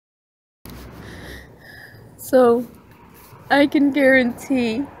So, I can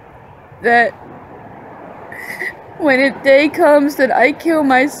guarantee that when a day comes that I kill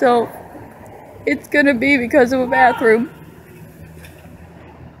myself, it's gonna be because of a bathroom.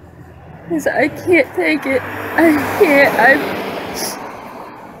 Because I can't take it. I can't.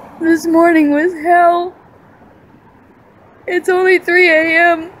 This morning was hell. It's only 3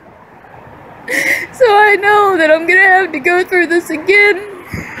 a.m. So I know that I'm gonna have to go through this again.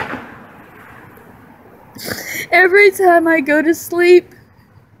 Every time I go to sleep,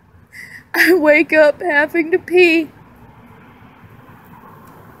 I wake up having to pee.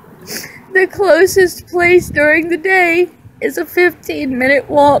 The closest place during the day is a 15-minute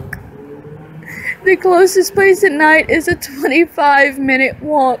walk. The closest place at night is a 25-minute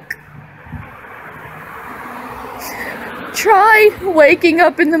walk. Try waking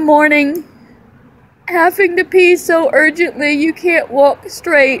up in the morning, having to pee so urgently you can't walk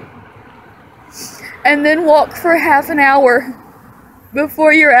straight, and then walk for half an hour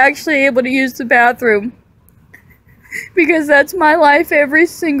before you're actually able to use the bathroom. Because that's my life every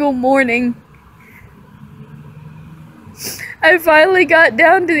single morning. I finally got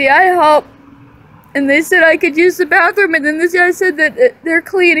down to the IHOP, and they said I could use the bathroom, and then this guy said that they're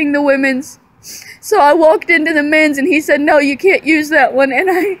cleaning the women's. So I walked into the men's, and he said, no, you can't use that one, and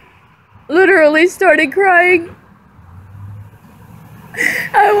I literally started crying.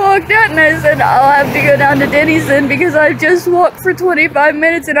 I walked out and I said, I'll have to go down to Denny's then, because I've just walked for 25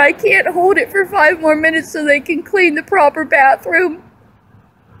 minutes and I can't hold it for 5 more minutes so they can clean the proper bathroom.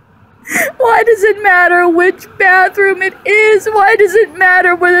 Why does it matter which bathroom it is? Why does it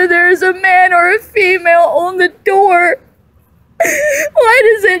matter whether there's a man or a female on the door? Why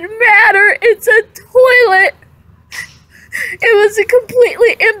does it matter? It's a toilet. It was a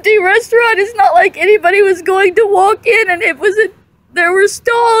completely empty restaurant. It's not like anybody was going to walk in, and there were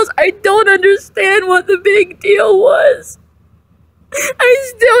stalls. I don't understand what the big deal was.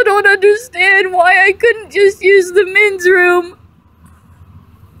 I still don't understand why I couldn't just use the men's room.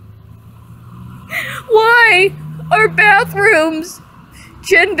 Why are bathrooms,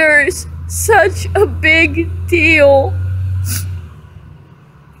 genders, such a big deal?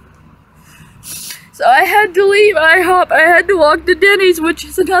 So I had to leave IHOP. I had to walk to Denny's, which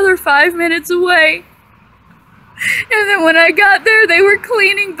is another 5 minutes away. And then when I got there, they were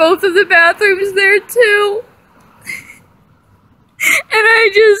cleaning both of the bathrooms there too. And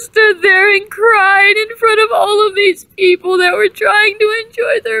I just stood there and cried in front of all of these people that were trying to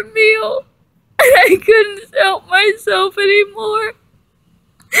enjoy their meal. And I couldn't help myself anymore.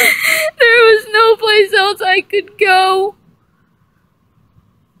 There was no place else I could go.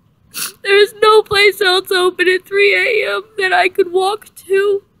 There was no place else open at 3 a.m. that I could walk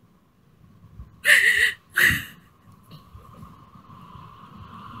to.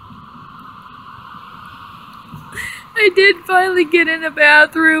 I did finally get in a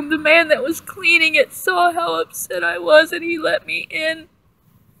bathroom. The man that was cleaning it saw how upset I was and he let me in.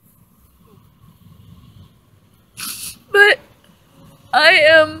 But I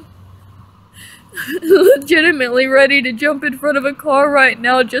am legitimately ready to jump in front of a car right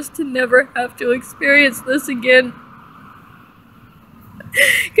now just to never have to experience this again.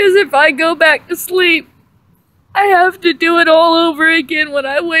 Because if I go back to sleep, I have to do it all over again when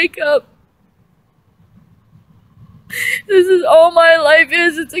I wake up. This is all my life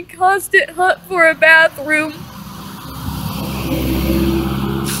is. It's a constant hunt for a bathroom.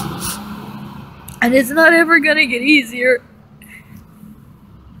 And it's not ever gonna get easier.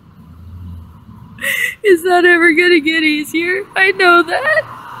 It's not ever gonna get easier. I know that.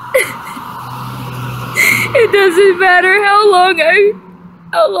 It doesn't matter how long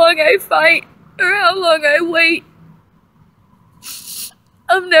I fight or how long I wait.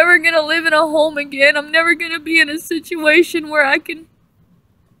 I'm never gonna live in a home again. I'm never gonna be in a situation where I can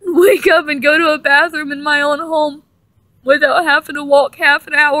wake up and go to a bathroom in my own home without having to walk half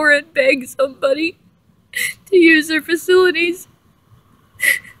an hour and beg somebody to use their facilities.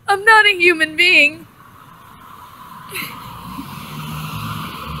 I'm not a human being.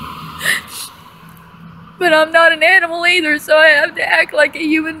 But I'm not an animal either, so I have to act like a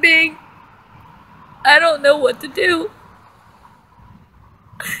human being. I don't know what to do.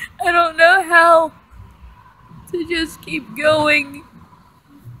 I don't know how to just keep going.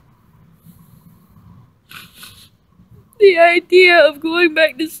 The idea of going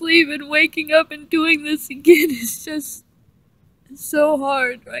back to sleep and waking up and doing this again is just so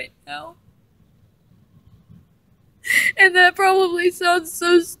hard right now. And that probably sounds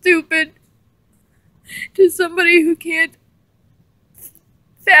so stupid to somebody who can't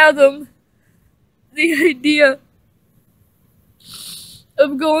fathom the idea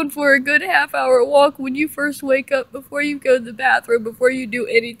of going for a good half-hour walk when you first wake up, before you go to the bathroom, before you do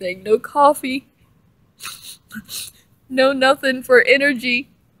anything. No coffee. No nothing for energy.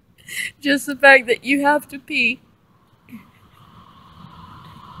 Just the fact that you have to pee.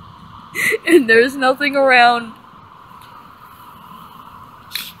 And there's nothing around.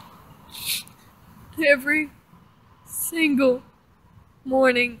 Every single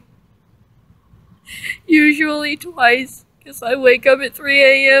morning. Usually twice, because I wake up at 3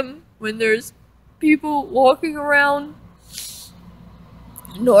 a.m. when there's people walking around,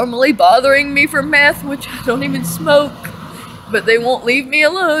 normally bothering me for meth, which I don't even smoke, but they won't leave me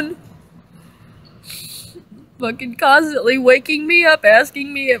alone. Fucking constantly waking me up,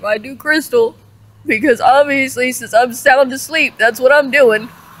 asking me if I do crystal, because obviously since I'm sound asleep, that's what I'm doing.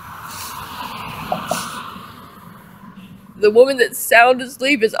 The woman that's sound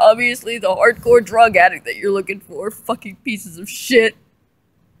asleep is obviously the hardcore drug addict that you're looking for. Fucking pieces of shit.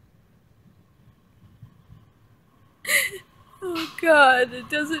 Oh god, it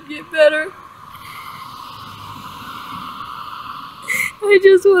doesn't get better. I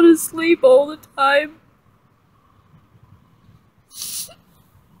just want to sleep all the time.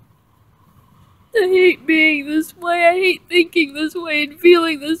 I hate being this way. I hate thinking this way and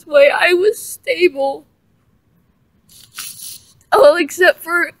feeling this way. I was stable. All except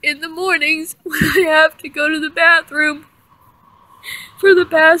for in the mornings when I have to go to the bathroom. For the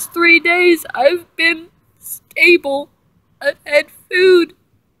past 3 days, I've been stable. I've had food.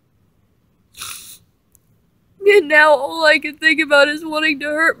 And now all I can think about is wanting to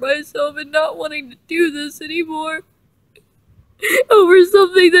hurt myself and not wanting to do this anymore. Over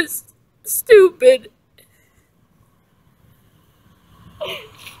something that's stupid.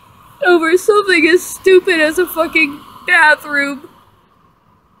 Over something as stupid as a fucking bathroom.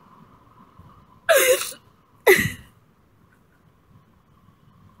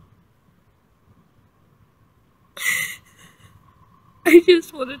 I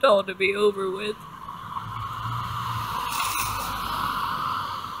just want it all to be over with.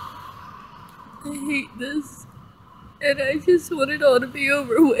 I hate this. And I just want it all to be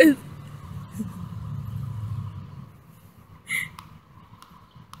over with.